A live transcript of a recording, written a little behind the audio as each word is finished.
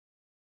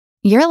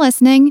You're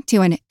listening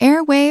to an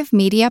Airwave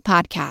Media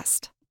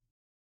Podcast.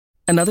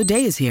 Another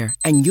day is here,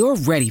 and you're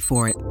ready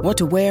for it. What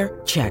to wear?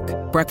 Check.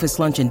 Breakfast,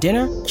 lunch, and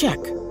dinner? Check.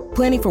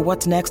 Planning for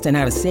what's next and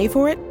how to save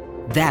for it?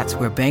 That's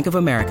where Bank of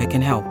America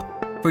can help.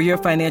 For your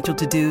financial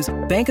to-dos,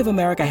 Bank of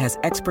America has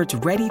experts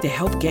ready to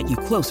help get you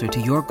closer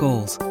to your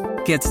goals.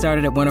 Get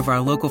started at one of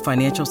our local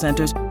financial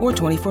centers or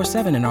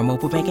 24/7 in our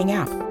mobile banking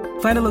app.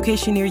 Find a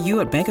location near you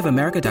at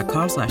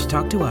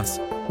bankofamerica.com/talktous.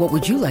 What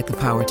would you like the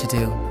power to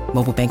do?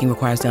 Mobile banking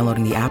requires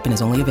downloading the app and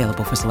is only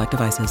available for select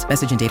devices.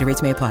 Message and data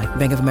rates may apply.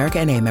 Bank of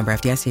America N.A., member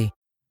FDIC.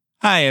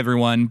 Hi,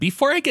 everyone.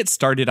 Before I get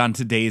started on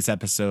today's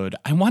episode,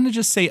 I want to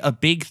just say a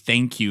big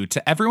thank you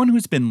to everyone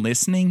who's been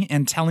listening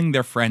and telling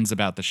their friends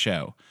about the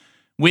show.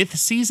 With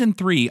Season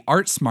 3,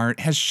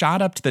 ArtSmart has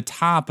shot up to the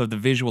top of the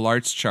visual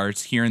arts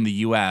charts here in the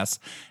US,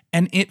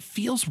 and it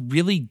feels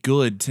really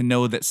good to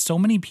know that so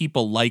many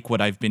people like what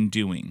I've been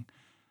doing.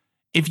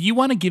 If you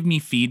want to give me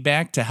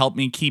feedback to help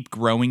me keep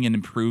growing and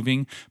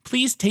improving,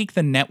 please take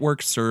the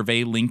network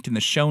survey linked in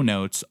the show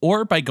notes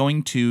or by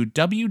going to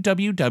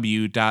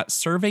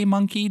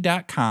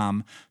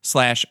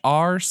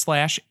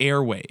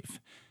www.surveymonkey.com/r/airwave.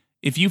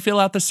 If you fill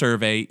out the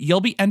survey, you'll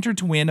be entered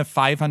to win a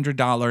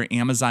 $500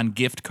 Amazon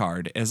gift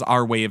card as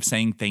our way of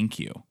saying thank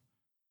you.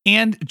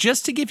 And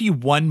just to give you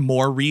one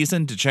more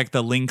reason to check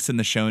the links in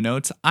the show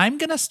notes, I'm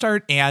going to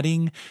start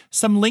adding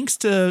some links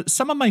to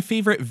some of my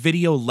favorite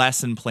video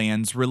lesson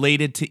plans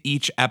related to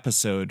each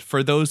episode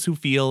for those who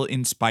feel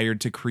inspired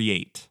to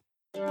create.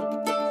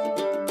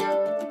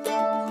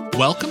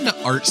 Welcome to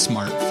Art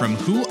Smart from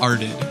Who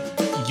Arted,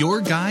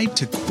 your guide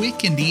to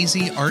quick and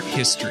easy art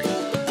history.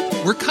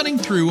 We're cutting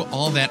through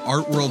all that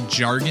art world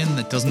jargon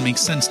that doesn't make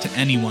sense to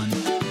anyone,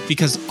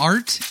 because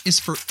art is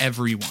for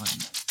everyone.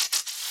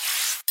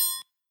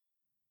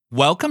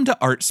 Welcome to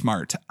Art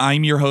Smart.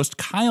 I'm your host,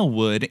 Kyle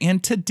Wood,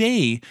 and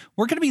today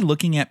we're going to be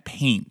looking at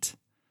paint.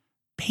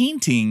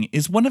 Painting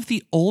is one of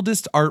the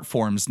oldest art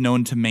forms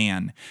known to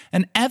man,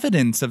 and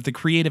evidence of the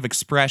creative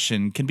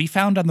expression can be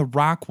found on the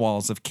rock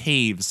walls of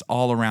caves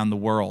all around the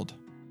world.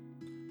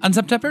 On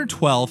September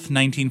 12,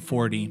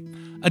 1940,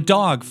 a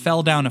dog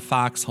fell down a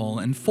foxhole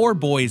and 4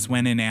 boys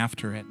went in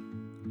after it.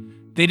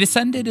 They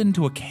descended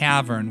into a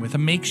cavern with a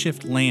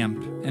makeshift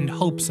lamp and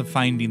hopes of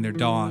finding their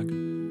dog.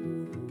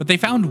 But they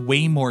found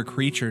way more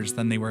creatures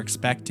than they were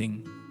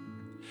expecting.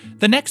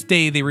 The next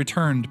day, they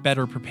returned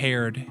better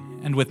prepared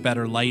and with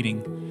better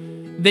lighting.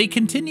 They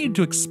continued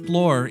to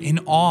explore in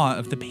awe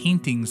of the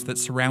paintings that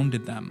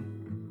surrounded them.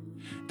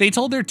 They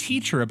told their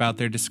teacher about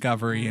their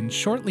discovery, and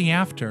shortly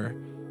after,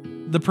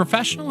 the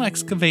professional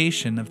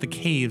excavation of the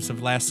caves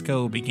of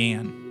Lascaux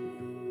began.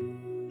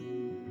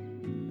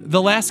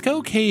 The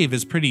Lascaux cave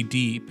is pretty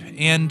deep,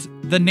 and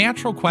the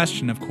natural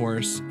question, of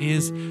course,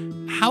 is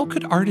how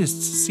could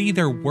artists see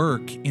their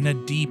work in a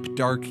deep,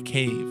 dark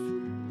cave?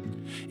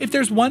 If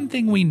there's one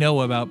thing we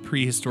know about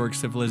prehistoric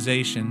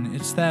civilization,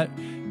 it's that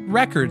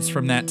records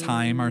from that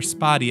time are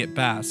spotty at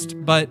best,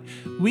 but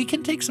we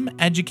can take some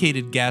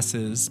educated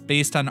guesses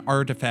based on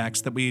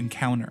artifacts that we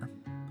encounter.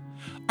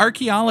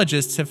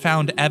 Archaeologists have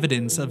found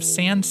evidence of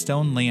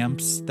sandstone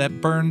lamps that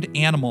burned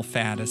animal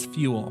fat as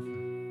fuel.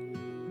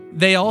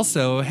 They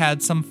also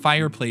had some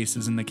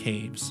fireplaces in the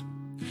caves.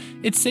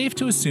 It's safe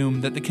to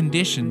assume that the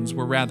conditions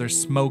were rather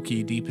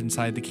smoky deep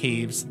inside the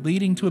caves,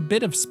 leading to a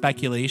bit of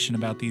speculation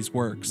about these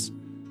works.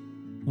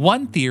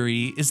 One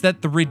theory is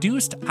that the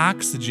reduced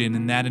oxygen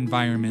in that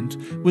environment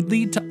would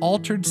lead to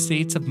altered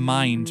states of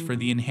mind for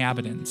the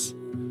inhabitants.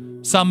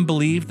 Some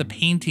believe the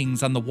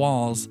paintings on the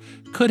walls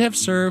could have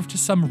served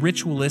some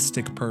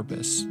ritualistic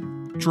purpose,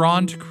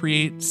 drawn to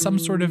create some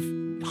sort of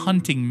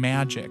hunting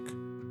magic.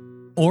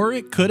 Or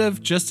it could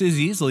have just as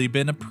easily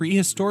been a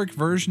prehistoric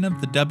version of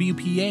the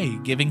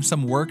WPA, giving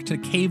some work to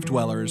cave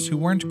dwellers who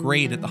weren't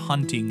great at the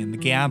hunting and the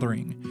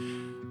gathering.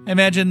 I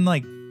imagine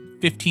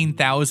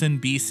 15,000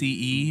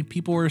 BCE,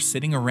 people were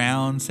sitting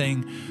around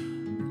saying,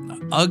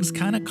 Ugg's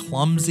kind of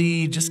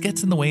clumsy, just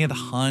gets in the way of the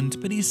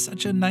hunt, but he's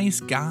such a nice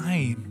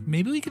guy.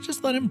 Maybe we could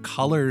just let him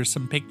color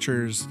some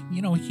pictures,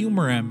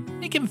 humor him,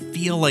 make him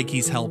feel like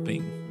he's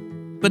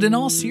helping. But in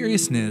all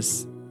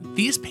seriousness,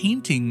 these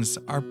paintings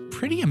are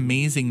pretty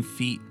amazing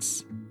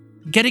feats.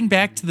 Getting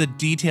back to the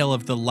detail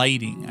of the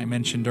lighting I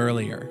mentioned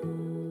earlier.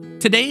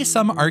 Today,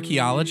 some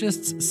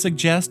archaeologists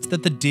suggest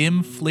that the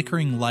dim,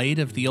 flickering light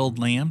of the old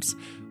lamps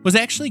was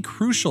actually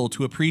crucial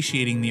to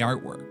appreciating the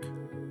artwork.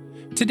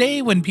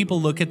 Today, when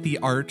people look at the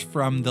art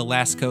from the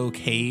Lascaux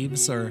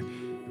caves, or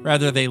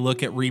rather they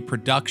look at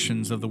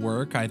reproductions of the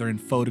work, either in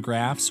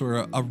photographs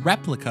or a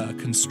replica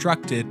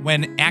constructed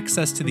when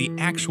access to the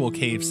actual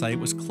cave site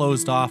was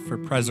closed off for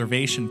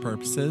preservation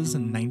purposes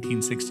in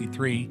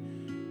 1963,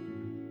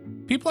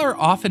 people are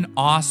often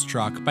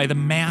awestruck by the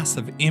mass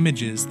of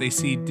images they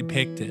see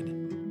depicted.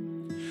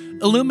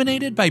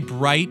 Illuminated by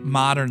bright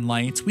modern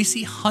lights, we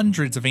see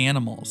hundreds of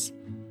animals.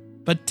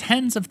 But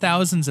tens of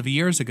thousands of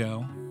years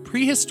ago,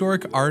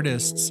 prehistoric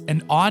artists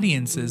and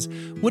audiences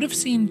would have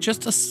seen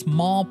just a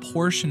small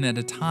portion at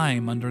a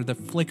time under the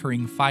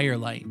flickering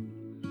firelight.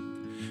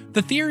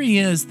 The theory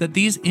is that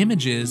these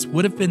images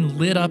would have been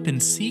lit up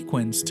in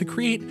sequence to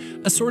create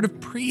a sort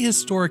of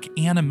prehistoric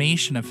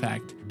animation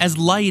effect as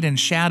light and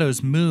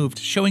shadows moved,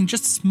 showing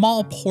just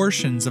small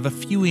portions of a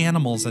few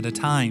animals at a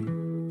time.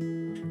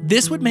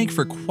 This would make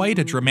for quite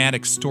a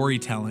dramatic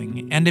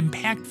storytelling and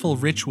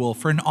impactful ritual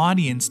for an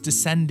audience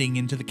descending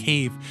into the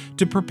cave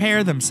to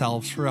prepare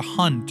themselves for a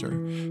hunt,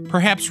 or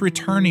perhaps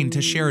returning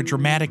to share a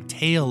dramatic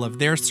tale of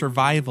their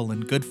survival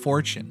and good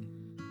fortune.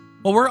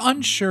 While we're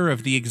unsure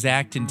of the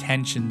exact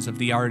intentions of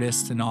the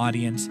artist and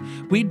audience,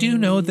 we do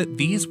know that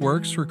these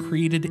works were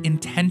created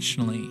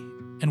intentionally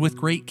and with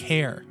great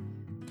care.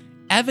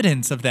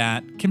 Evidence of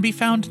that can be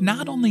found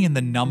not only in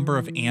the number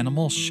of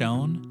animals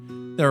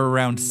shown. There are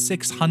around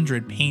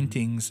 600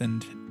 paintings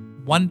and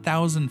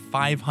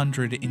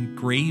 1,500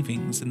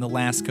 engravings in the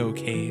Lascaux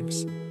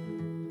caves.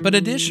 But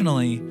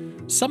additionally,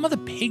 some of the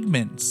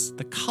pigments,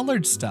 the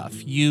colored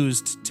stuff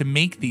used to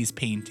make these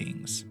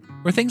paintings,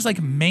 were things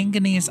like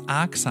manganese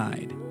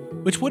oxide,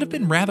 which would have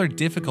been rather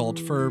difficult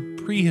for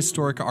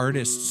prehistoric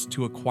artists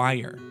to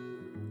acquire.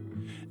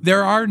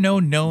 There are no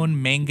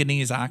known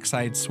manganese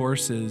oxide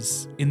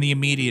sources in the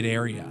immediate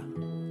area.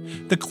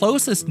 The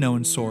closest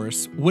known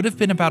source would have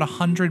been about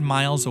 100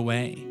 miles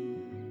away.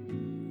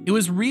 It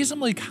was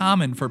reasonably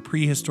common for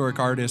prehistoric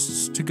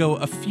artists to go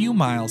a few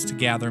miles to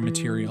gather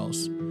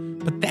materials,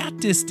 but that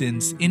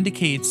distance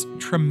indicates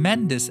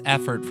tremendous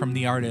effort from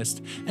the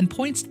artist and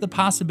points to the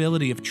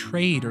possibility of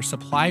trade or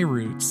supply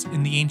routes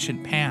in the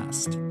ancient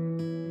past.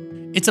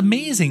 It's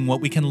amazing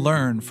what we can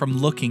learn from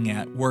looking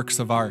at works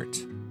of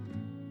art.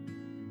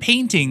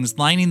 Paintings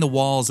lining the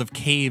walls of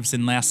caves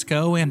in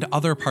Lascaux and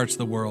other parts of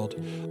the world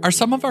are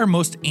some of our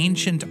most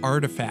ancient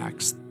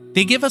artifacts.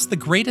 They give us the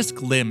greatest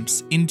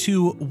glimpse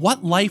into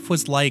what life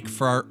was like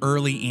for our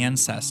early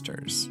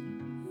ancestors.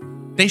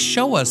 They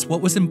show us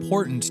what was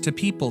important to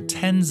people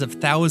tens of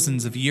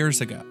thousands of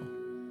years ago.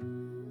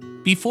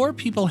 Before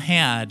people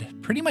had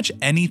pretty much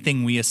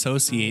anything we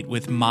associate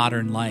with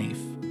modern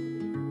life,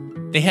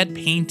 they had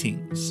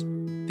paintings.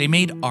 They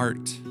made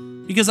art.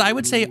 Because I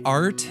would say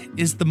art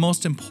is the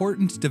most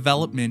important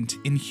development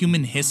in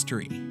human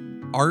history.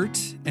 Art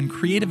and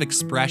creative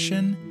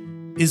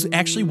expression is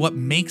actually what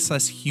makes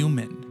us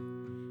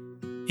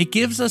human. It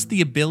gives us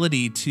the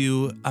ability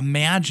to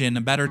imagine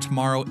a better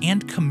tomorrow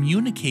and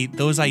communicate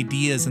those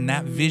ideas and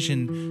that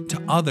vision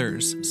to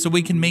others so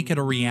we can make it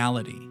a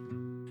reality.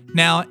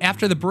 Now,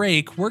 after the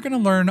break, we're going to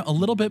learn a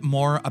little bit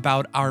more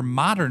about our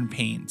modern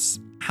paints,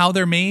 how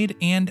they're made,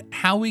 and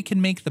how we can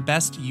make the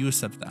best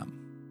use of them.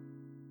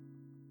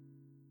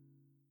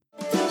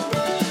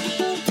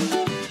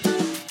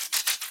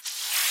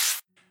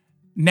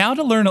 Now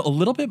to learn a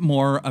little bit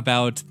more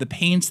about the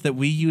paints that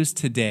we use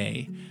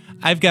today,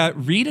 I've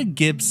got Rita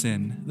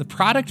Gibson, the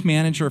product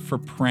manager for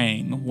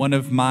Prang, one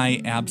of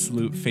my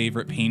absolute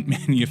favorite paint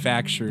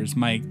manufacturers,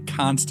 my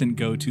constant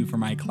go-to for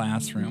my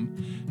classroom.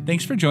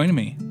 Thanks for joining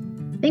me.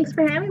 Thanks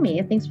for having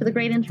me. Thanks for the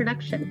great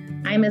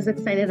introduction. I'm as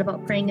excited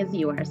about Prang as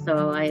you are,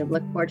 so I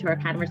look forward to our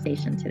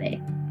conversation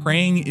today.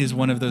 Prang is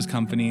one of those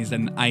companies,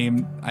 and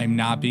I'm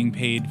not being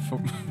paid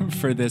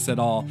for this at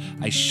all.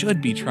 I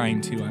should be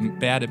trying to. I'm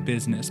bad at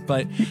business,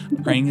 but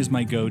Prang is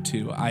my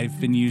go-to. I've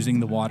been using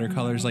the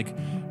watercolors. Like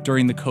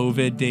during the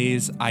COVID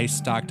days, I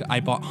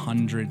bought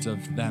hundreds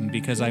of them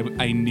because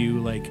I knew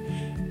like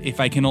if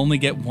I can only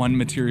get one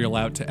material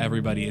out to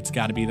everybody, it's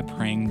got to be the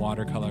Prang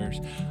watercolors.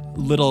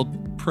 Little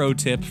pro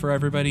tip for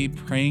everybody,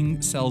 Prang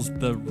sells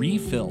the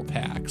refill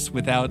packs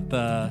without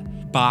the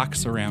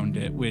box around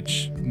it,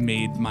 which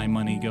made my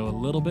money go a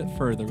little bit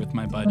further with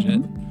my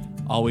budget.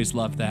 Always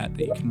love that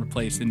you can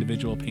replace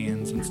individual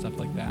pans and stuff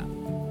like that.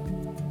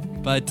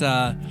 But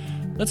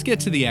let's get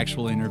to the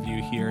actual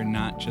interview here and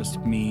not just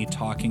me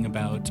talking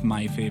about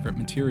my favorite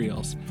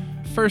materials.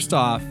 First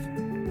off,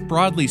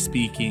 broadly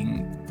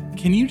speaking,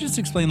 can you just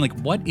explain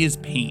what is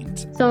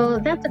paint? So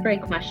that's a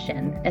great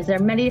question, as there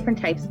are many different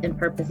types and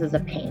purposes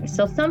of paint.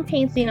 So some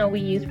paints, we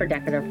use for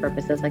decorative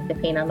purposes, like the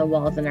paint on the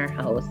walls in our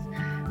house.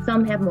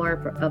 Some have more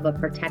of a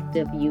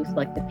protective use,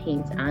 like the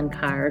paints on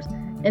cars.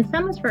 And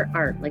some is for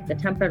art, like the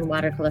tempera and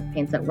watercolor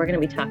paints that we're going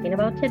to be talking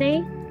about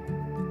today.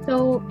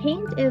 So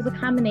paint is a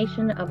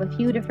combination of a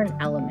few different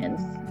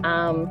elements.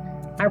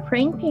 Our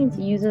Prang paint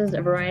uses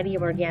a variety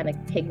of organic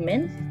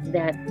pigments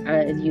that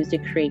is used to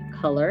create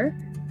color.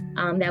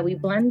 That we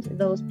blend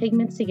those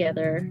pigments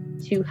together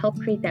to help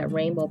create that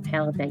rainbow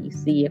palette that you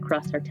see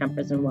across our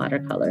temperas and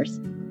watercolors.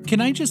 Can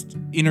I just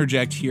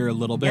interject here a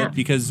little bit? Yeah.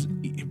 Because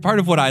part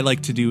of what I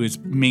like to do is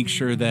make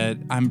sure that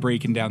I'm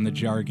breaking down the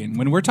jargon.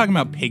 When we're talking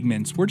about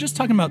pigments, we're just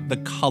talking about the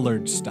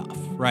colored stuff,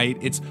 right?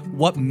 It's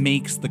what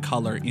makes the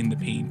color in the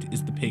paint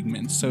is the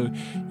pigments. So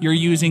you're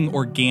using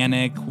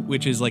organic,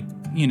 which is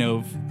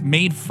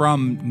made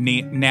from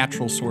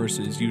natural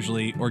sources.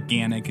 Usually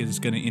organic is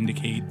going to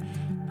indicate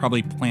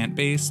probably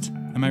plant-based.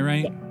 Am I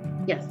right?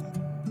 Yes.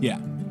 Yeah.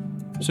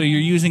 So you're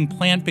using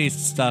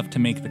plant-based stuff to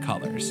make the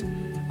colors.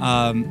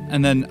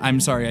 And then, I'm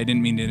sorry, I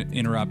didn't mean to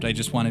interrupt. I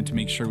just wanted to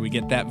make sure we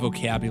get that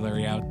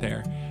vocabulary out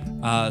there.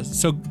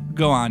 So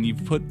go on.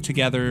 You've put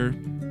together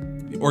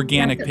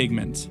organic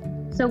pigments.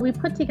 So we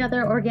put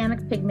together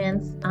organic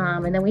pigments,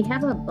 and then we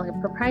have a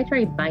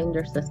proprietary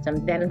binder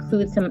system that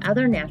includes some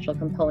other natural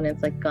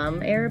components like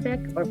gum arabic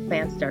or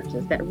plant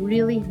starches that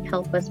really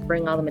help us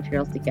bring all the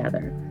materials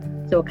together.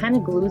 So it kind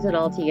of glues it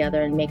all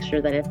together and makes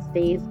sure that it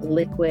stays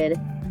liquid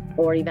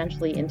or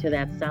eventually into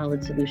that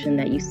solid solution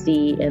that you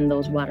see in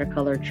those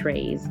watercolor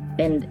trays.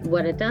 And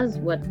what it does,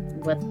 what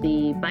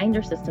the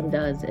binder system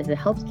does, is it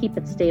helps keep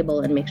it stable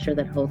and make sure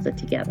that it holds it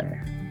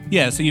together.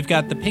 Yeah, so you've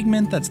got the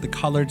pigment, that's the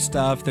colored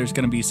stuff. There's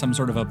going to be some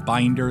sort of a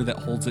binder that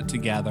holds it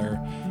together.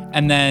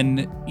 And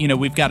then,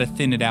 we've got to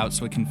thin it out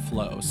so it can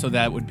flow. So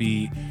that would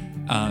be,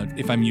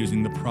 if I'm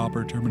using the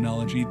proper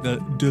terminology, the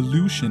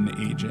dilution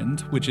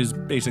agent, which is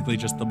basically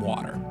just the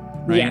water,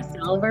 right? Yes,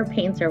 all of our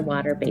paints are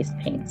water-based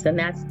paints. And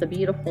that's the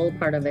beautiful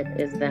part of it,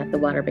 is that the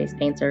water-based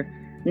paints are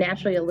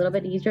naturally a little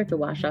bit easier to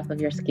wash off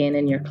of your skin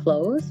and your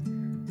clothes.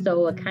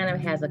 So it kind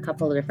of has a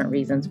couple of different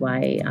reasons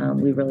why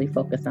we really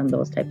focus on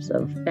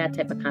that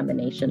type of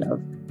combination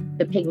of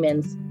the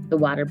pigments, the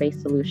water-based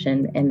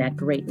solution, and that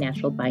great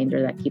natural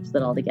binder that keeps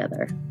it all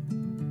together.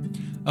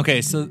 Okay,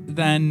 so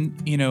then,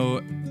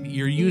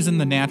 you're using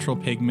the natural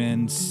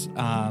pigments,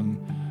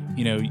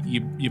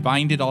 you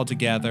bind it all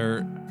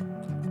together.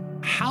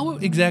 How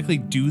exactly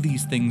do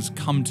these things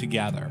come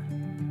together?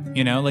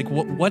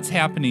 What's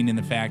happening in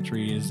the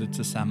factory as it's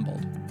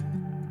assembled?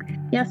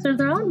 Yeah, so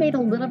they're all made a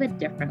little bit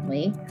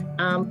differently.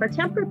 For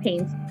tempera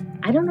paints,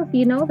 I don't know if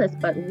you know this,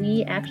 but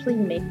we actually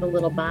make the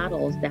little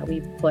bottles that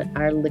we put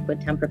our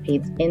liquid tempera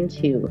paints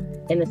into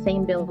in the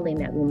same building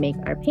that we make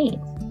our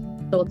paints.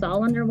 So it's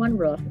all under one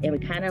roof, and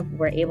we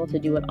were able to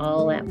do it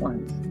all at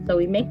once. So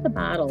we make the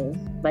bottles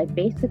by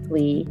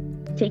basically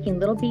taking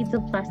little beads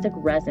of plastic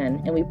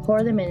resin, and we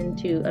pour them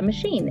into a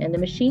machine, and the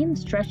machine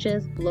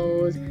stretches,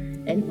 blows,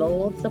 and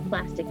molds the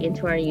plastic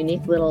into our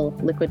unique little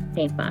liquid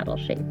paint bottle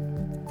shape.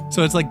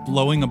 So it's like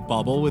blowing a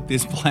bubble with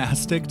this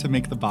plastic to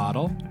make the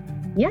bottle?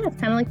 Yeah, it's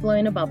kind of like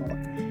blowing a bubble.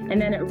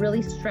 And then it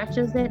really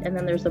stretches it, and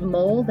then there's a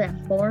mold that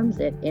forms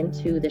it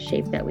into the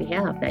shape that we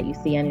have that you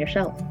see on your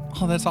shelf.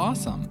 Oh, that's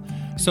awesome.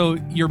 So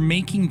you're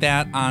making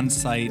that on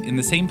site in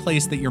the same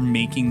place that you're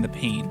making the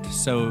paint.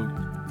 So,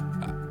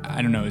 I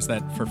don't know, is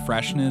that for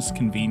freshness,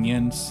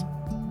 convenience?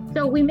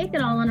 So we make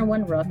it all under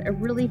one roof. It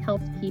really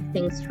helps keep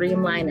things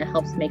streamlined. It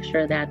helps make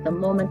sure that the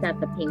moment that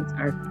the paints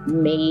are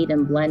made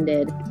and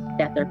blended,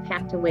 that they're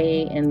packed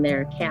away and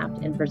they're capped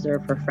and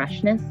preserved for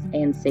freshness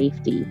and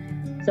safety.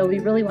 So we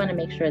really want to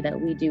make sure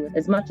that we do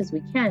as much as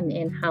we can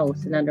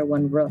in-house and under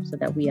one roof so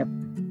that we have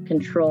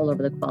control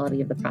over the quality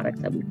of the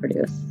products that we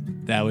produce.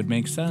 That would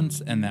make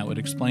sense, and that would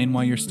explain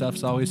why your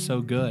stuff's always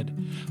so good.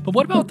 But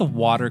what about the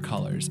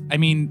watercolors? I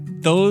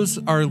mean, those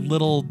are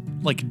little,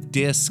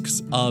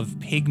 discs of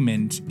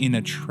pigment in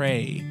a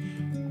tray.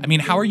 I mean,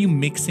 how are you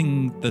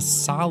mixing the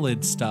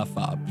solid stuff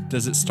up?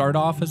 Does it start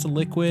off as a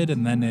liquid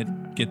and then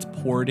it gets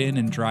poured in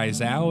and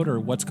dries out, or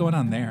what's going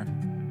on there?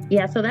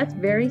 Yeah, so that's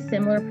very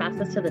similar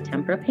process to the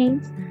tempera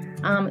paints.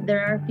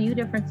 There are a few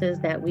differences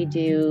that we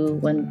do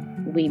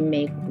when we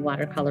make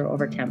watercolor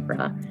over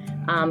tempera.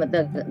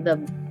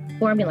 The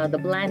formula, the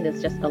blend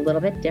is just a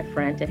little bit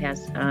different. It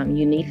has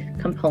unique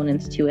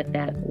components to it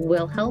that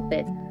will help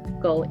it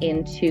go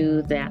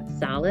into that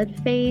solid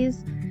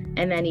phase.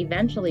 And then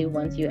eventually,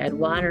 once you add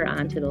water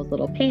onto those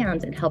little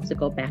pans, it helps it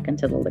go back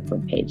into the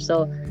liquid phase.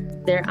 So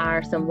there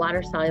are some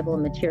water-soluble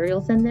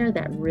materials in there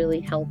that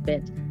really help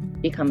it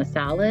become a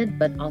solid,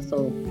 but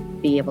also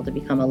be able to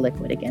become a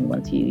liquid again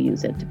once you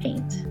use it to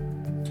paint.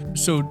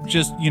 So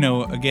just,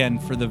 again,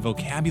 for the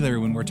vocabulary,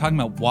 when we're talking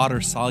about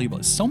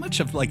water-soluble, so much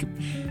of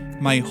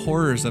my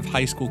horrors of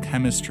high school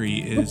chemistry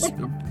is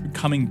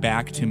coming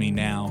back to me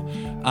now.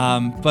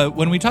 But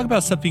when we talk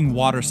about stuff being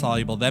water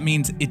soluble, that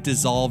means it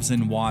dissolves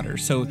in water.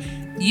 So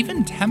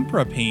even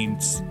tempera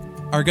paints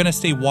are going to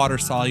stay water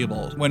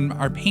soluble. When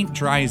our paint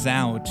dries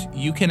out,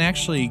 you can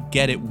actually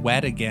get it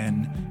wet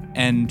again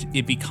and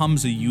it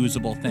becomes a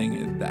usable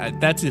thing.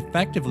 That's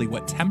effectively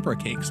what tempera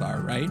cakes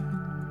are, right?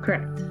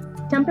 Correct.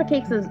 Tempera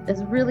cakes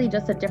is really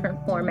just a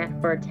different format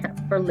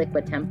for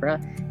liquid tempera.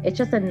 It's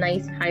just a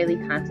nice, highly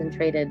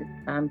concentrated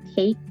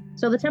cake.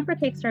 So the tempera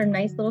cakes are a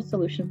nice little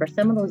solution for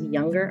some of those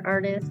younger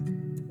artists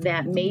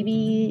that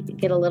maybe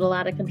get a little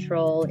out of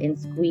control and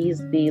squeeze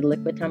the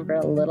liquid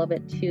tempera a little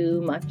bit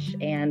too much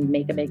and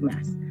make a big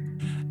mess.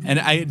 And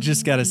I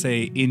just got to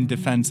say, in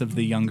defense of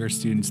the younger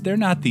students, they're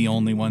not the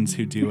only ones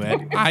who do it.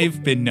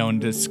 I've been known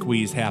to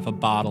squeeze half a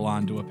bottle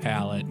onto a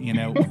palette.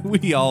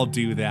 We all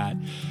do that.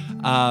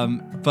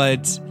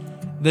 But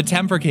the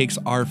tempera cakes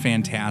are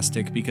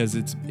fantastic because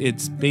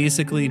it's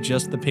basically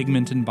just the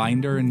pigment and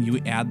binder, and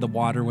you add the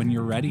water when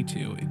you're ready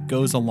to. It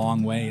goes a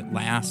long way. It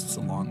lasts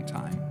a long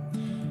time.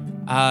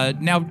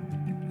 Now,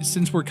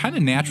 since we're kind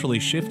of naturally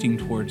shifting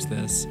towards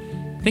this,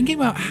 thinking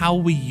about how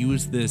we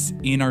use this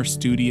in our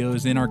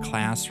studios, in our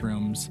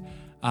classrooms,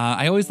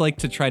 I always like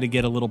to try to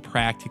get a little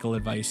practical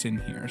advice in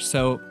here.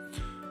 So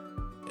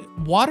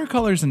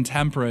watercolors and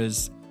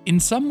temperas, in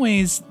some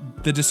ways,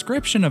 the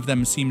description of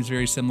them seems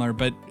very similar,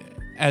 but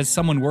as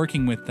someone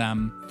working with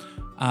them,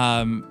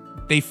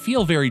 they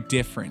feel very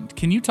different.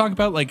 Can you talk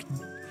about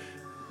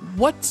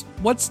what's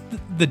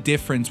the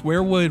difference?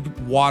 Where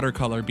would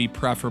watercolor be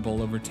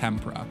preferable over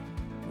tempera,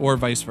 or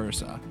vice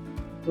versa?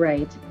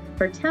 Right.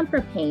 For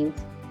tempera paint,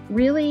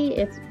 really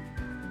it's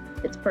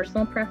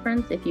personal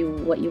preference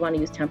what you want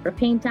to use tempera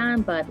paint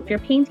on. But if you're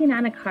painting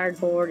on a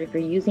cardboard, if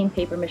you're using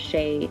paper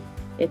mache,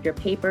 if your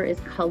paper is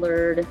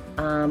colored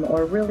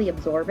or really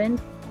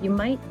absorbent, you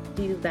might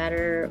do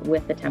better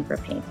with the tempera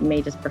paint. You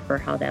may just prefer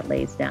how that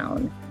lays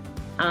down.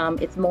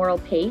 It's more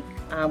opaque,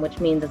 which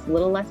means it's a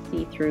little less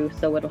see-through,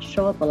 so it'll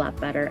show up a lot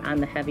better on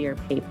the heavier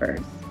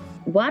papers.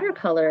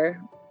 Watercolor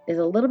is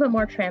a little bit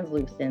more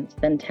translucent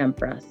than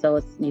tempera,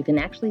 so you can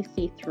actually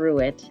see through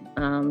it.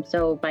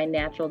 So by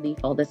natural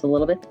default, it's a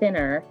little bit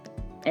thinner.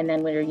 And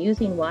then when you're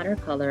using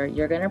watercolor,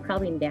 you're going to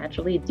probably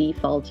naturally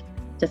default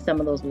to some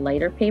of those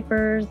lighter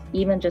papers,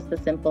 even just the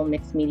simple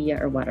mixed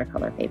media or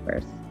watercolor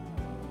papers.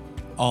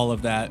 All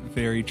of that,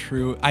 very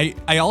true.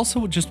 I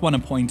also just want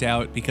to point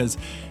out, because,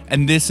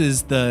 and this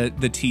is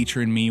the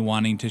teacher in me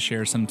wanting to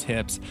share some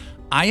tips,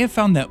 I have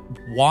found that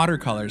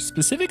watercolors,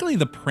 specifically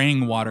the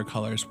Prang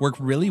watercolors, work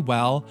really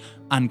well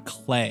on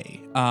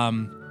clay.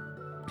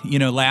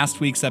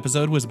 Last week's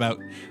episode was about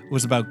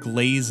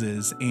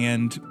glazes,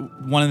 and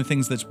one of the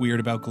things that's weird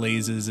about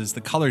glazes is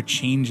the color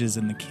changes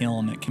in the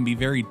kiln. It can be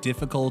very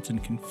difficult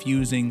and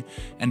confusing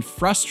and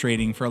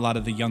frustrating for a lot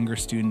of the younger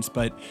students,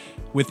 but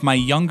with my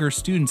younger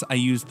students, I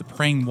use the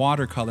Prang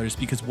watercolors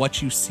because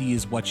what you see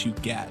is what you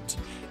get.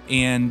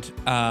 And,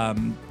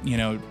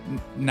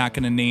 not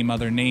going to name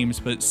other names,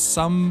 but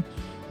sometimes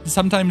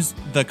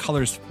the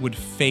colors would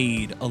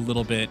fade a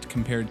little bit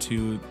compared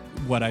to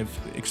what I've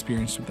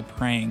experienced with the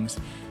Prangs.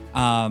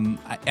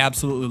 I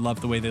absolutely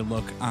love the way they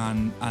look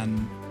on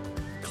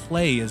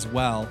clay as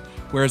well,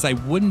 whereas I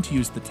wouldn't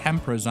use the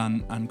temperas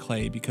on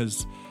clay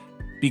because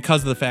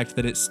of the fact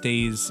that it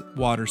stays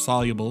water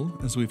soluble,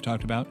 as we've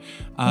talked about.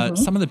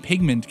 Some of the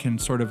pigment can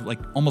sort of like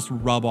almost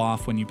rub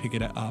off when you pick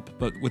it up,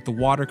 but with the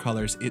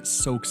watercolors, it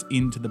soaks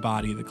into the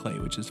body of the clay,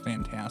 which is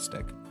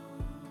fantastic.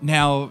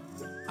 Now,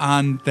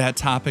 on that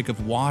topic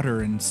of water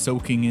and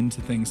soaking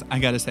into things, I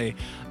gotta say,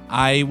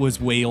 I was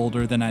way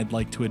older than I'd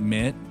like to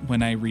admit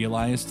when I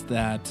realized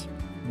that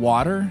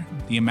water,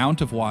 the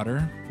amount of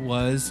water,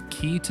 was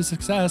key to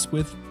success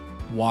with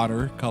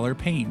watercolor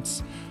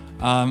paints.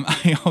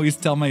 I always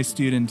tell my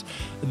students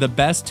the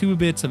best 2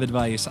 bits of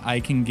advice I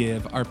can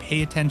give are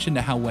pay attention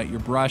to how wet your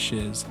brush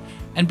is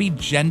and be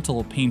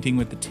gentle painting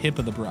with the tip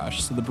of the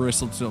brush so the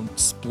bristles don't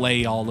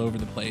splay all over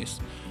the place.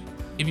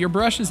 If your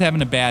brush is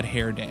having a bad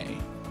hair day,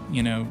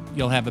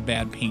 you'll have a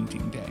bad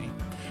painting day.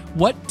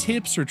 What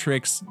tips or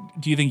tricks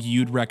do you think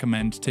you'd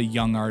recommend to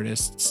young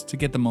artists to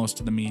get the most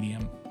of the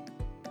medium?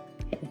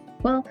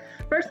 Well,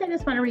 first I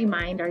just want to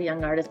remind our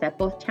young artists that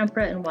both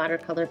tempera and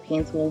watercolor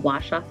paints will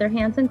wash off their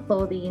hands and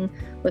clothing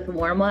with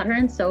warm water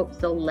and soap,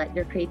 so let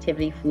your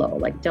creativity flow.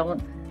 Like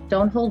don't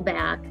hold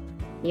back.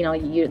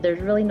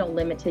 There's really no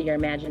limit to your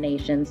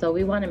imagination. So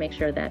we want to make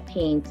sure that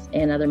paints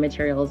and other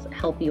materials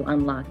help you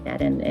unlock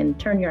that and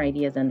turn your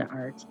ideas into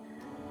art.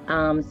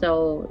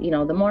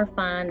 The more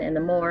fun and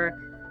the more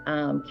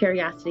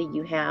curiosity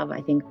you have, I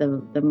think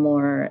the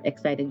more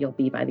excited you'll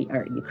be by the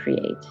art you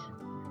create.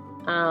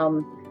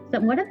 So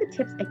one of the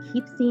tips I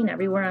keep seeing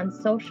everywhere on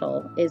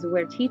social is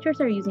where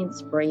teachers are using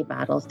spray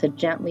bottles to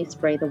gently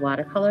spray the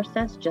watercolor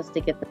sets just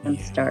to get them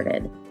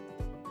started.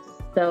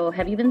 So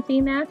have you been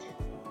seeing that?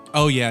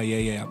 Oh,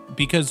 yeah.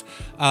 Because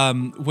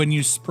when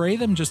you spray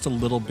them just a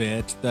little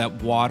bit,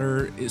 that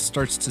water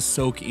starts to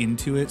soak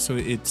into it. So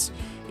it's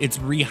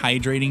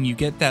rehydrating. You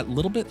get that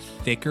little bit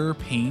thicker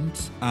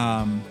paint.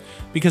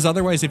 Because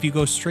otherwise, if you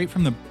go straight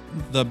from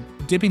the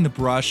dipping the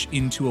brush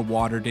into a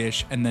water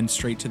dish and then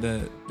straight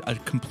to a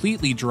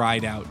completely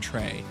dried out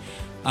tray,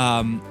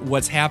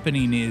 what's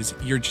happening is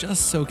you're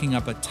just soaking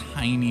up a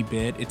tiny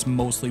bit. It's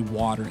mostly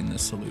water in the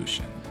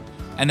solution.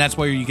 And that's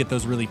why you get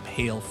those really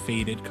pale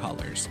faded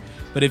colors.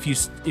 But if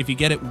you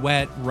get it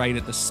wet right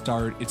at the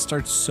start, it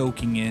starts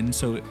soaking in.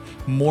 So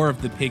more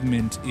of the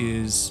pigment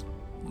is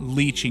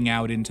leaching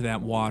out into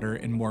that water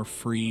and more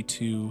free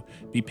to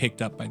be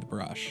picked up by the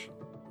brush.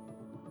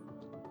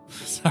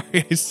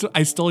 Sorry,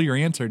 I stole your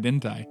answer,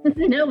 didn't I?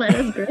 No, that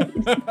was great.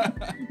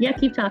 Yeah,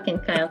 keep talking,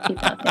 Kyle. Keep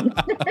talking.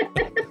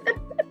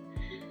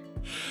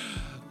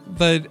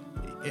 But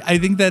I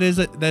think that is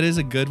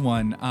a good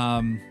one.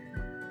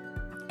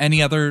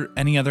 Any other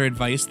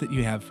advice that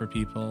you have for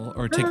people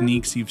or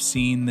techniques you've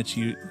seen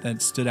that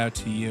stood out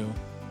to you?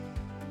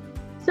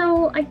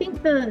 So I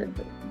think the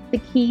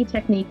key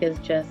technique is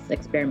just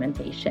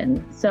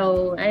experimentation.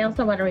 So I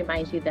also want to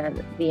remind you that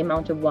the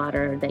amount of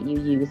water that you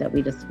use that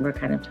we just were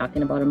kind of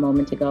talking about a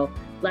moment ago,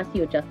 less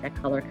you adjust that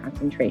color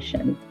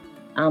concentration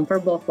for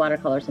both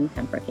watercolors and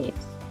tempera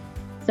cakes.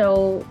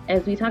 So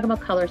as we talk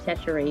about color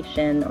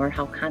saturation or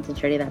how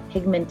concentrated that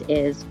pigment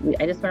is,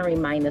 I just want to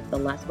remind us the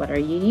less water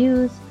you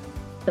use,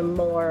 the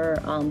more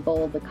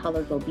bold the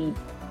colors will be.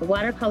 The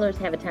watercolors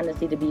have a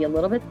tendency to be a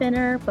little bit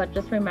thinner, but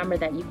just remember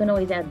that you can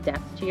always add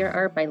depth to your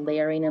art by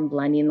layering and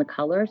blending the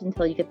colors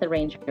until you get the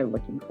range you're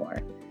looking for.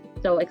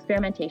 So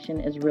experimentation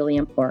is really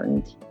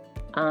important.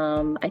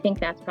 I think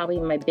that's probably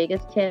my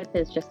biggest tip,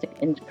 is just to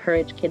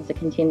encourage kids to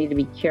continue to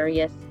be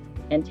curious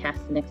and test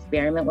and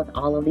experiment with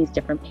all of these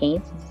different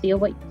paints and see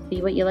what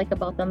you like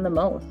about them the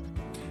most.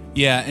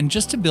 Yeah, and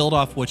just to build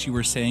off what you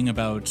were saying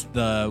about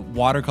the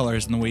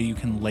watercolors and the way you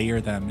can layer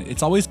them,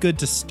 it's always good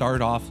to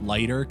start off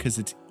lighter because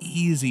it's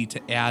easy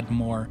to add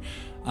more.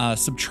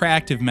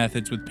 Subtractive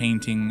methods with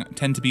painting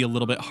tend to be a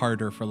little bit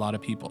harder for a lot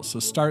of people. So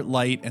start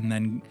light and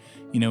then,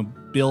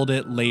 build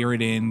it, layer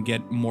it in,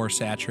 get more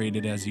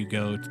saturated as you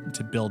go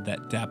to build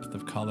that depth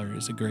of color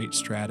is a great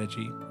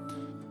strategy.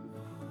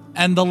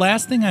 And the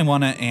last thing I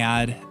want to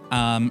add,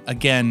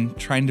 again,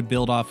 trying to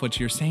build off what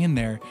you're saying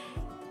there,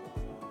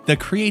 the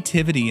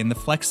creativity and the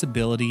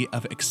flexibility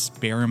of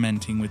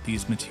experimenting with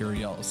these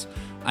materials.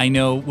 I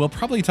know we'll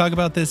probably talk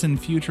about this in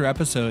future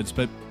episodes,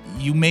 but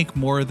you make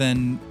more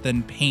than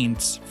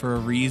paints for a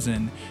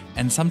reason.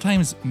 And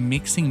sometimes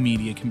mixing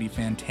media can be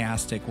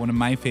fantastic. One of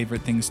my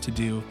favorite things to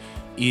do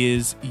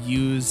is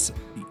use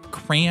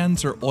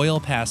crayons or oil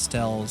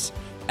pastels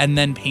and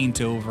then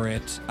paint over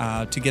it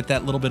to get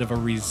that little bit of a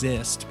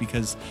resist,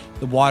 because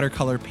the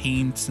watercolor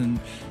paints and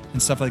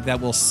stuff like that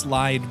will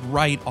slide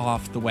right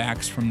off the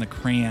wax from the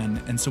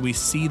crayon. And so we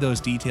see those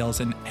details,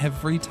 and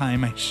every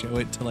time I show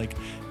it to like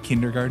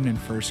kindergarten and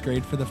first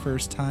grade for the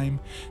first time,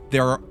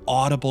 there are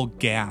audible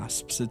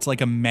gasps. It's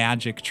like a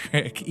magic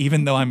trick.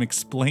 Even though I'm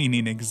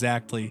explaining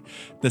exactly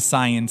the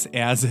science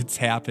as it's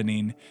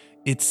happening,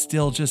 it's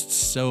still just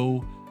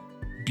so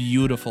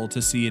beautiful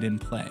to see it in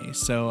play.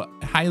 So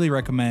I highly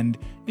recommend,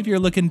 if you're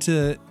looking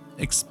to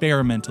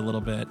experiment a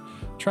little bit,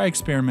 try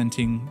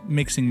experimenting,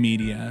 mixing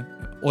media,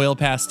 oil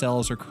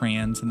pastels or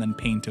crayons, and then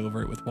paint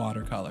over it with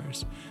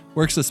watercolors.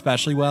 Works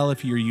especially well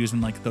if you're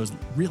using like those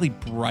really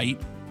bright,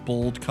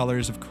 bold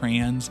colors of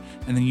crayons,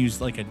 and then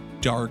use like a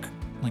dark,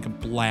 like a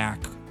black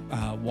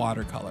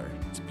watercolor.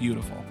 It's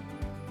beautiful.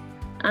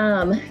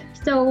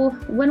 So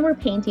when we're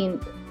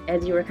painting,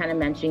 as you were kind of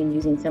mentioning,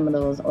 using some of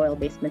those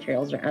oil-based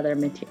materials or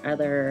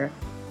other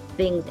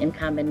things in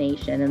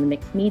combination, and the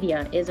mixed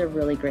media is a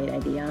really great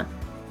idea.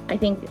 I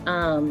think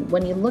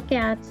when you look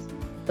at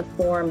the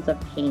forms of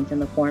paint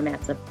and the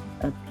formats of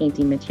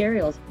painting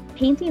materials,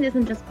 painting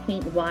isn't just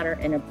paint, water,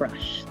 and a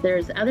brush.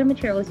 There's other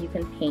materials you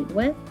can paint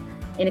with,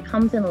 and it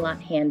comes in a lot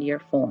handier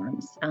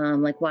forms,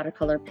 like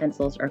watercolor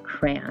pencils or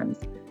crayons.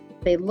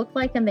 They look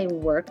like and they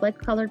work like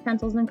colored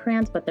pencils and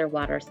crayons, but they're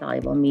water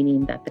soluble,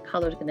 meaning that the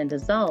color is going to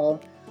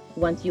dissolve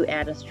once you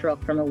add a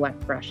stroke from a wet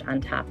brush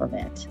on top of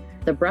it.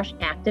 The brush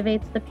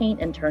activates the paint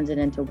and turns it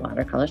into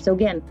watercolor. So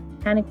again,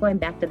 kind of going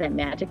back to that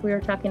magic we were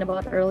talking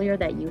about earlier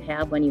that you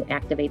have when you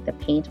activate the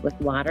paint with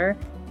water.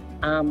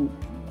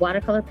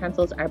 Watercolor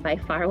pencils are by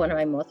far one of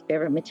my most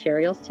favorite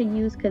materials to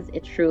use because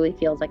it truly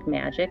feels like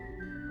magic.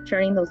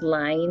 Turning those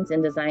lines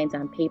and designs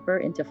on paper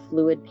into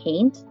fluid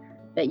paint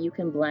that you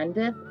can blend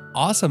with.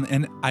 Awesome.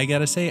 And I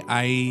gotta say,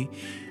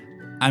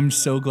 I'm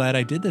so glad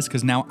I did this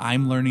because now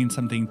I'm learning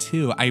something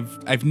too.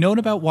 I've known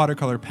about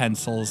watercolor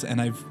pencils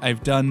and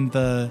I've done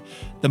the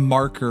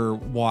marker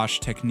wash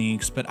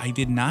techniques, but I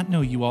did not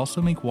know you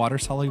also make water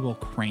soluble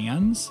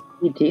crayons.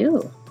 You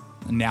do.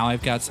 Now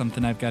I've got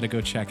something I've got to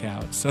go check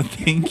out. So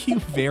thank you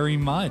very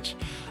much.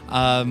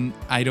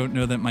 I don't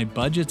know that my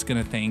budget's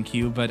going to thank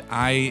you, but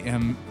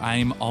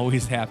I'm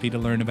always happy to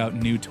learn about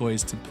new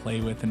toys to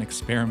play with and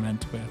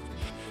experiment with.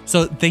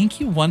 So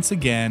thank you once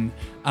again,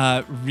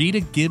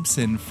 Rita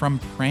Gibson from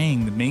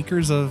Prang, the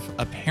makers of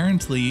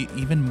apparently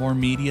even more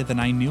media than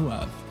I knew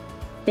of.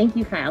 Thank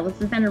you, Kyle. This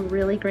has been a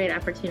really great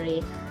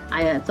opportunity.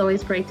 It's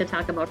always great to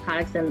talk about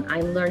products, and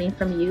I'm learning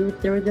from you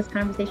through this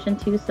conversation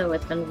too, so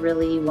it's been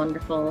really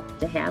wonderful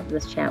to have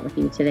this chat with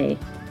you today.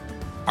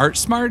 Art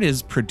Smart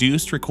is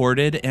produced,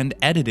 recorded, and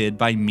edited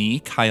by me,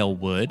 Kyle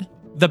Wood.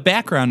 The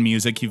background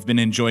music you've been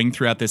enjoying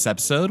throughout this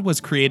episode was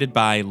created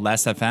by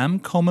Les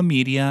FM, Coma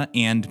Media,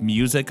 and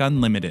Music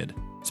Unlimited.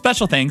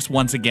 Special thanks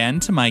once again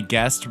to my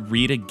guest,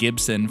 Rita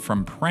Gibson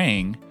from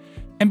Prang.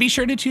 And be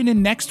sure to tune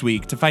in next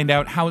week to find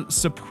out how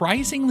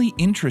surprisingly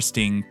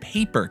interesting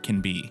paper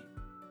can be.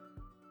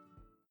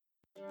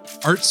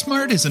 Art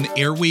Smart is an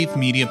Airwave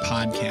Media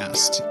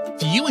podcast.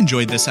 If you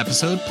enjoyed this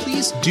episode,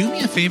 please do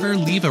me a favor,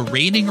 leave a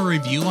rating or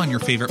review on your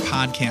favorite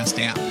podcast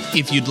app.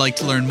 If you'd like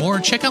to learn more,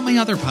 check out my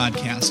other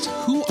podcast,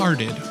 Who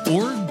Arted,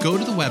 or go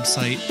to the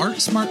website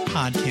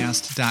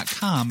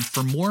artsmartpodcast.com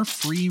for more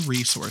free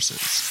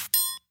resources.